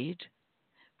carried,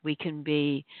 we can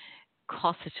be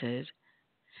cosseted,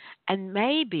 and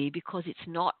maybe because it's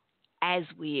not as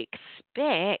we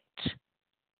expect,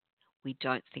 we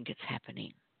don't think it's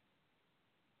happening.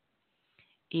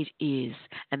 It is.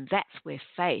 And that's where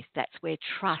faith, that's where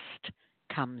trust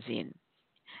comes in.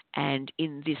 And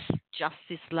in just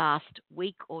this last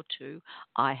week or two,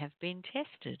 I have been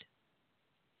tested.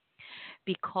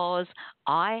 Because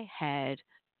I had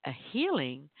a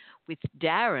healing with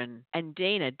Darren and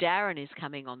Dina. Darren is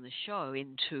coming on the show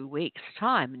in 2 weeks'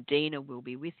 time, and Dina will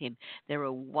be with him. They're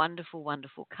a wonderful,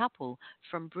 wonderful couple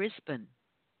from Brisbane.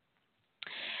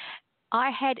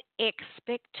 I had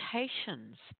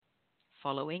expectations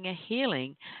following a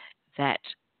healing that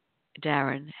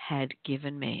Darren had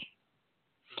given me.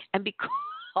 And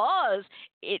because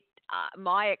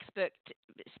my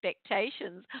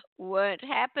expectations weren't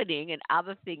happening and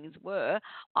other things were,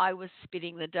 I was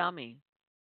spitting the dummy.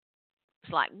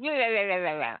 It's like,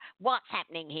 what's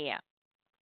happening here?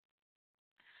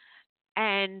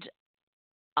 And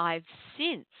I've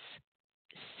since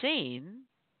seen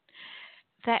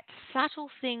that subtle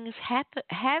things have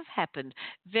happened.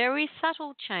 Very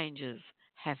subtle changes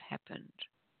have happened.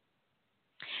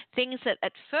 Things that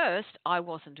at first I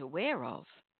wasn't aware of.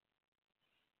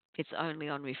 It's only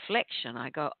on reflection I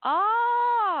go,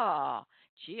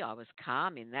 gee, I was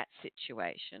calm in that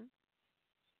situation.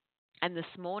 And this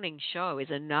morning's show is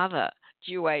another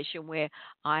situation where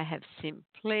I have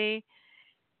simply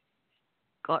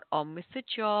got on with the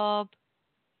job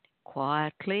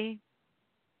quietly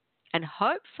and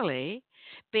hopefully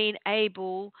been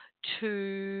able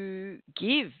to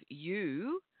give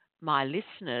you, my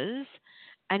listeners,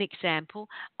 an example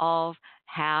of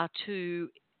how to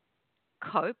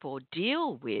cope or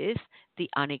deal with the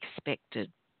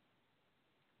unexpected.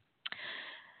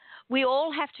 We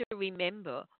all have to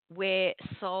remember we're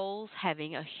souls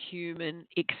having a human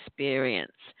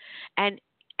experience. And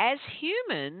as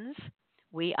humans,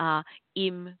 we are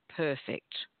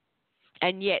imperfect.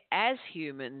 And yet, as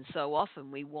humans, so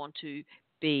often we want to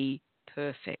be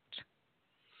perfect.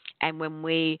 And when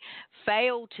we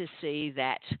fail to see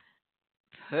that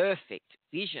perfect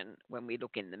vision when we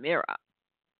look in the mirror,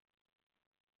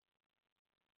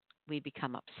 we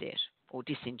become upset or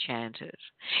disenchanted.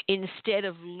 Instead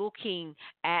of looking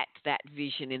at that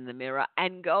vision in the mirror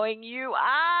and going, you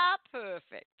are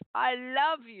perfect. I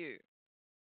love you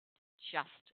just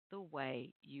the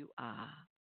way you are.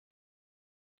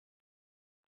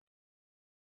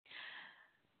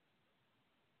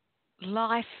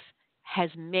 Life has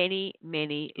many,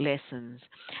 many lessons.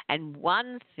 And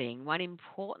one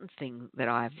important thing that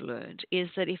I've learned is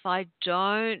that if I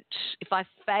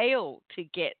fail to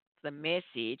get the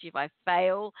message, if I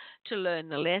fail to learn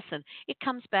the lesson, it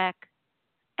comes back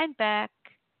and back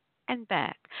and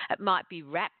back. It might be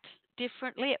wrapped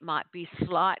differently. It might be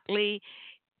slightly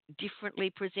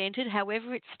differently presented.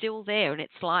 However, it's still there. And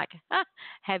it's like,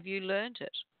 have you learned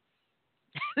it?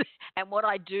 And what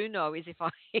I do know is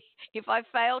if I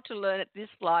fail to learn it this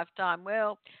lifetime,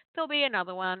 well, there'll be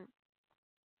another one,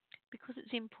 because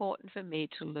it's important for me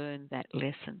to learn that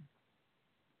lesson.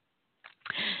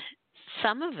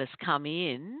 Some of us come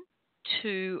in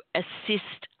to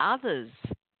assist others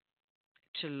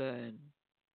to learn.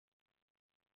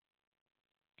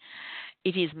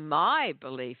 It is my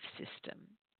belief system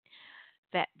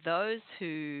that those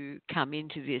who come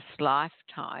into this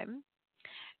lifetime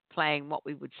playing what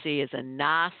we would see as a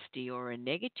nasty or a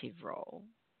negative role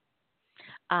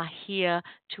are here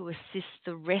to assist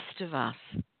the rest of us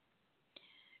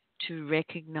to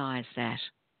recognize that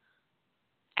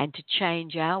and to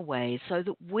change our ways so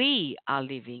that we are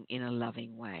living in a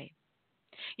loving way.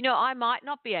 You know, I might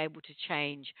not be able to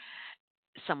change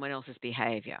someone else's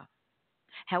behavior.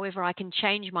 However, I can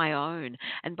change my own.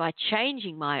 And by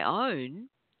changing my own,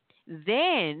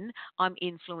 then I'm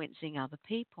influencing other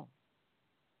people.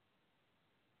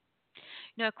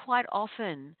 You know, quite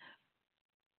often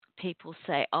people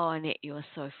say, oh, Annette, you're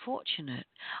so fortunate.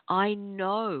 I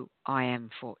know I am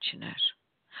fortunate.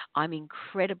 I'm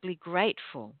incredibly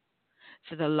grateful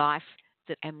for the life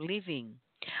that I'm living.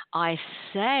 I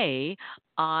say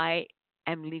I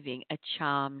am living a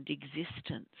charmed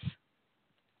existence.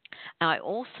 And I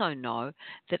also know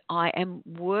that I am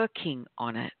working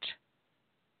on it.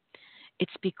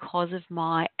 It's because of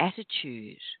my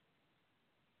attitude.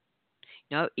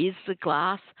 You know, is the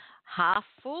glass half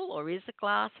full or is the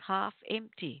glass half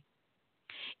empty?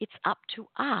 It's up to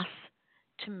us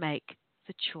to make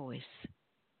the choice.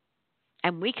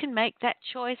 And we can make that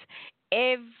choice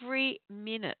every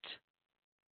minute.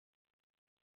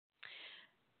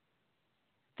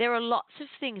 There are lots of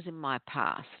things in my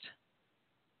past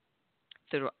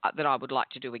that I would like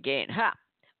to do again.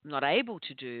 I'm not able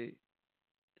to do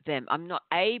them. I'm not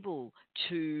able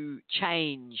to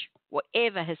change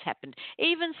whatever has happened.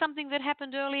 Even something that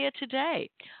happened earlier today,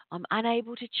 I'm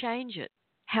unable to change it.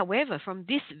 However, from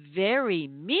this very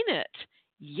minute,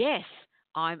 yes,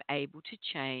 I'm able to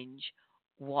change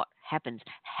what happens,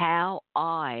 how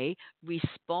I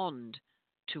respond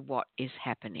to what is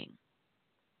happening.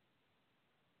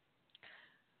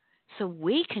 So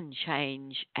we can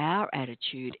change our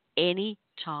attitude any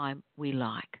time we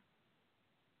like.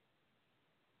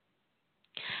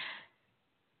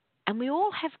 And we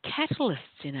all have catalysts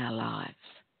in our lives.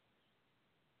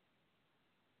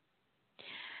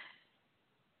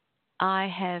 I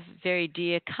have a very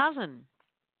dear cousin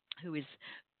who is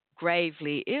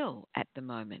gravely ill at the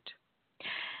moment.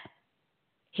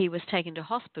 He was taken to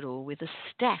hospital with a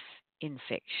staph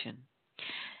infection.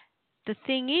 The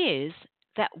thing is,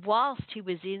 that whilst he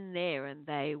was in there and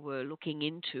they were looking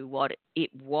into what it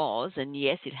was, and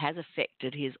yes, it has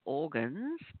affected his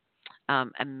organs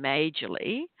and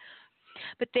majorly,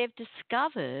 but they've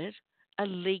discovered a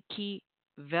leaky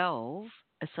valve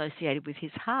associated with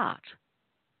his heart.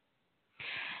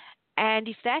 And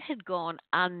if that had gone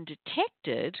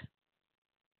undetected,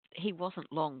 he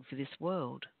wasn't long for this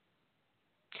world.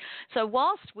 So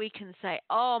whilst we can say,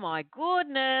 oh my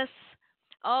goodness,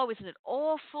 oh, isn't it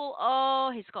awful?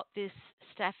 Oh, he's got this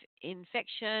staph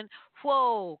infection.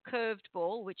 Whoa, curved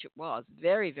ball, which it was,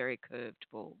 very, very curved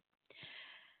ball.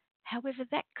 However,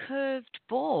 that curved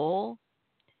ball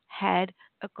had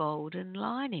a golden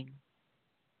lining.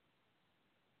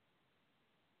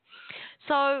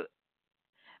 So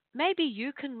maybe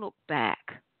you can look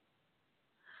back.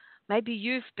 Maybe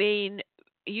you've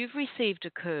received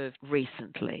a curve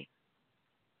recently.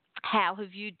 How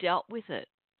have you dealt with it?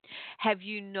 Have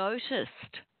you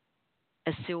noticed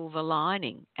a silver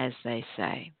lining, as they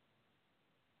say?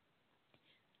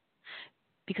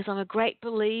 Because I'm a great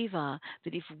believer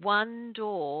that if one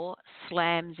door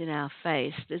slams in our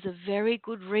face, there's a very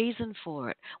good reason for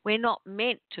it. We're not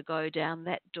meant to go down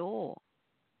that door.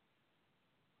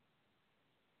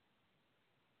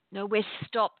 No, we're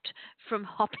stopped from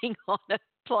hopping on a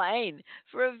plane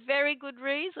for a very good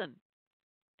reason.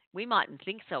 We mightn't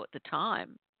think so at the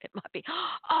time. It might be,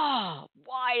 oh,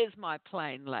 why is my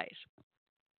plane late?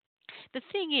 The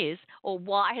thing is, or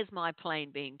why has my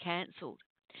plane been cancelled?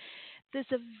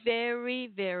 There's a very,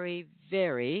 very,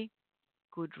 very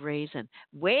good reason.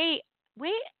 We're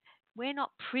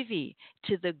not privy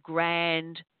to the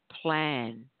grand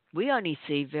plan. We only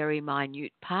see very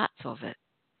minute parts of it.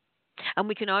 And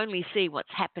we can only see what's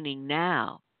happening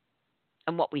now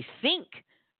and what we think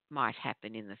might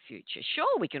happen in the future.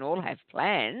 Sure, we can all have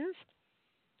plans.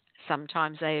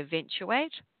 Sometimes they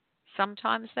eventuate,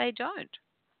 sometimes they don't.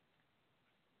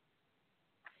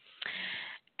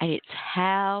 And it's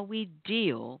how we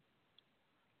deal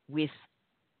with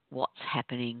what's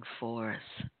happening for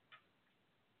us.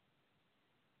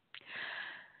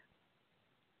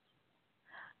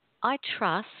 I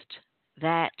trust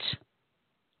that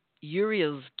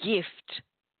Uriel's gift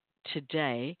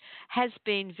today has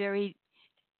been very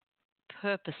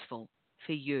purposeful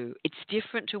for you. It's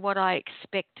different to what I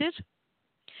expected.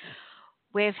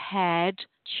 We've had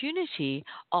opportunity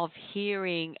of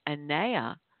hearing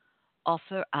Anea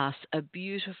offer us a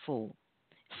beautiful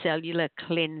cellular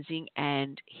cleansing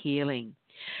and healing.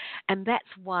 And that's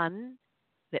one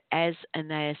that, as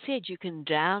Anea said, you can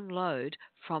download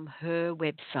from her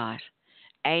website,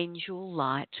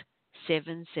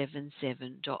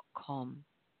 angellight777.com.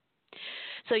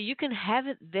 So you can have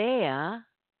it there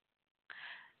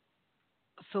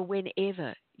for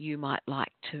whenever you might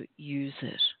like to use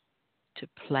it, to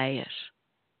play it.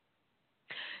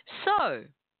 So,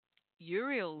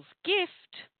 Uriel's gift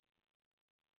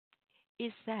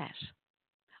is that.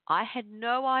 I had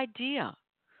no idea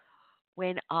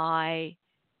when I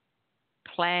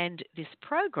planned this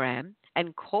program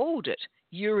and called it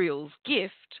Uriel's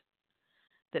gift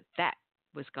that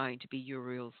was going to be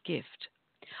Uriel's gift.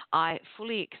 I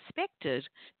fully expected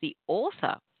the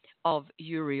author of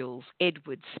Uriel's,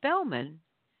 Edward Spellman,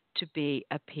 to be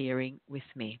appearing with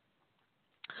me.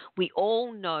 We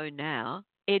all know now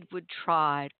Edward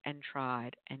tried and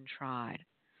tried and tried.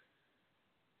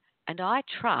 And I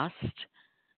trust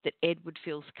that Edward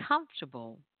feels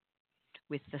comfortable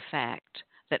with the fact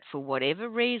that for whatever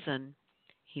reason,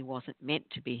 he wasn't meant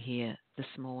to be here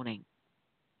this morning.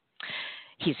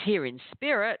 He's here in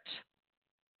spirit.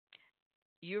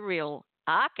 Uriel,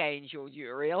 Archangel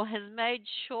Uriel, has made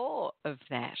sure of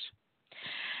that.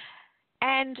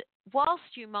 And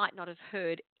whilst you might not have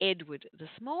heard Edward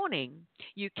this morning,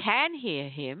 you can hear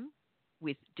him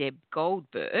with Deb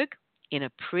Goldberg in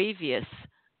a previous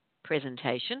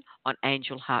presentation on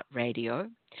Angel Heart Radio.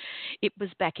 It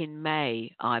was back in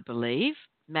May, I believe,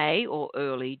 May or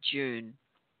early June.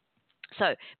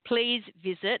 So please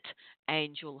visit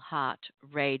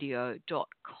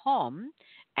angelheartradio.com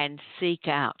and seek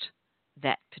out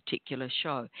that particular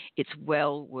show. It's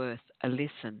well worth a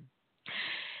listen.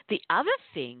 The other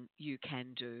thing you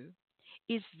can do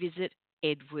is visit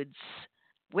Edward's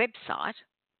website,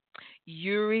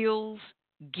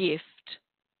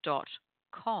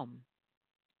 urielsgift.com.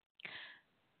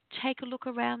 Take a look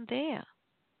around there.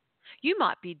 You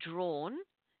might be drawn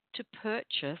to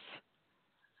purchase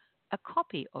a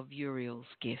copy of Uriel's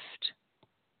gift.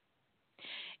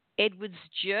 Edward's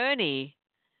journey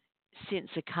since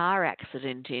a car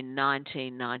accident in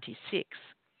 1996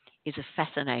 is a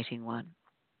fascinating one.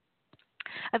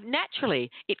 Naturally,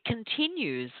 it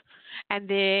continues, and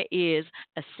there is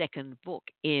a second book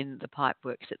in the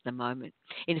Pipeworks at the moment.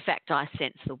 In fact, I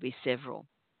sense there'll be several.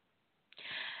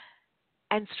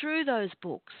 And through those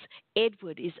books,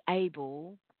 Edward is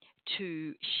able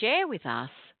to share with us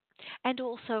and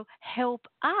also help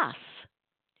us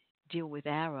deal with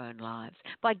our own lives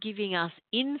by giving us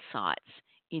insights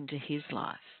into his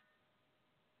life.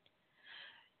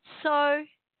 So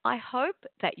I hope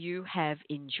that you have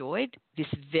enjoyed this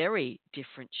very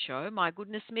different show. My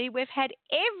goodness me, we've had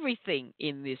everything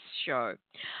in this show.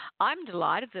 I'm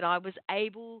delighted that I was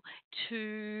able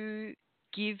to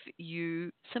give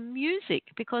you some music,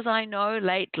 because I know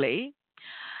lately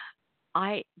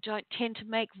I don't tend to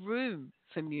make room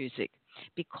for music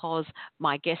because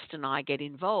my guest and I get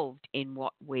involved in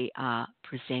what we are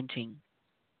presenting.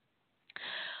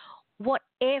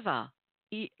 Whatever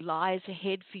lies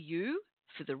ahead for you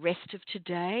for the rest of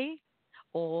today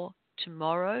or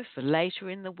tomorrow, for later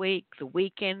in the week, the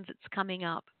weekend that's coming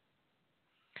up,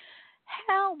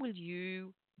 how will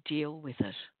you deal with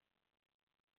it?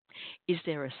 Is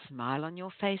there a smile on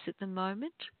your face at the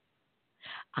moment?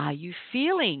 Are you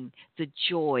feeling the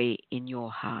joy in your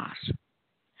heart?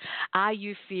 Are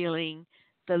you feeling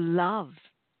the love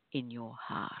in your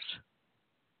heart?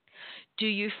 Do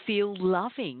you feel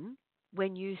loving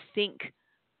when you think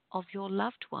of your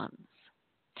loved ones?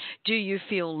 Do you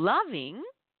feel loving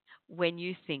when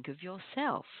you think of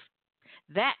yourself?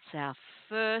 That's our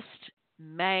first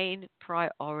main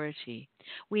priority.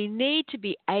 We need to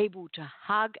be able to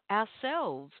hug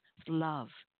ourselves with love,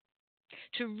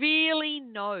 to really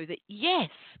know that,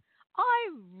 yes, I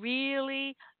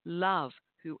really love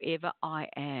whoever I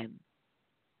am.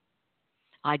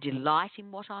 I delight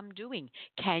in what I'm doing.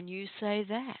 Can you say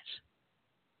that?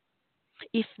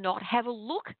 If not, have a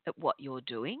look at what you're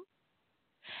doing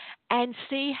and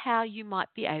see how you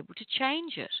might be able to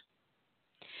change it.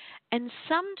 And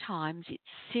sometimes it's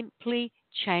simply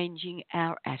changing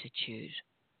our attitude.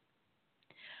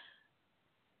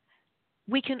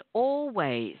 We can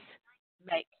always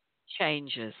make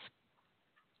changes.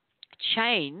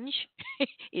 Change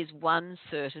is one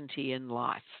certainty in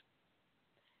life.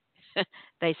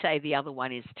 They say the other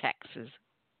one is taxes.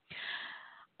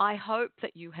 I hope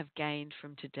that you have gained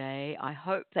from today. I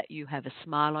hope that you have a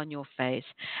smile on your face.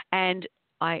 And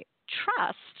I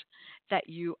trust that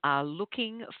you are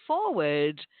looking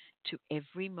forward to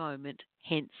every moment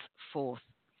henceforth.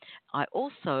 I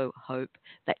also hope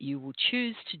that you will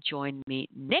choose to join me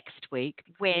next week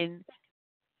when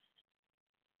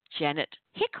Janet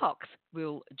Hickox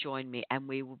will join me and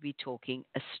we will be talking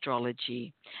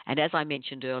astrology. And as I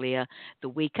mentioned earlier, the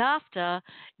week after,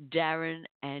 Darren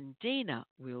and Dina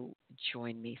will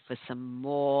join me for some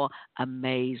more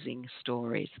amazing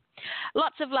stories.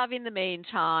 Lots of love in the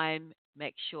meantime.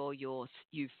 Make sure you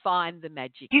find the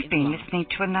magic. You've been listening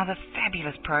to another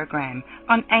fabulous program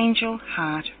on Angel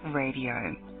Heart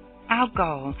Radio. Our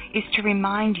goal is to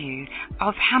remind you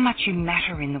of how much you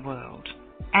matter in the world,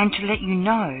 and to let you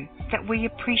know that we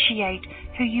appreciate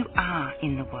who you are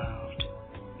in the world.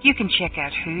 You can check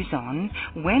out who's on,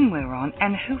 when we're on,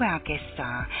 and who our guests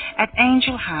are at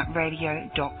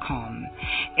angelheartradio.com.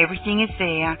 Everything is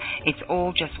there. It's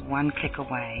all just one click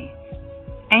away.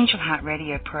 Angel Heart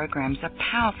Radio programs are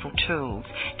powerful tools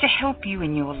to help you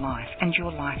in your life and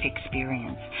your life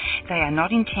experience. They are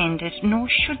not intended, nor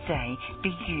should they,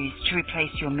 be used to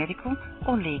replace your medical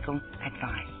or legal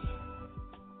advice.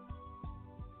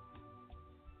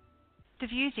 The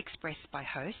views expressed by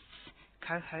hosts,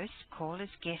 co-hosts, callers,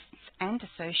 guests and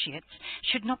associates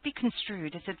should not be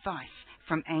construed as advice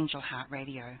from Angel Heart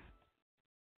Radio.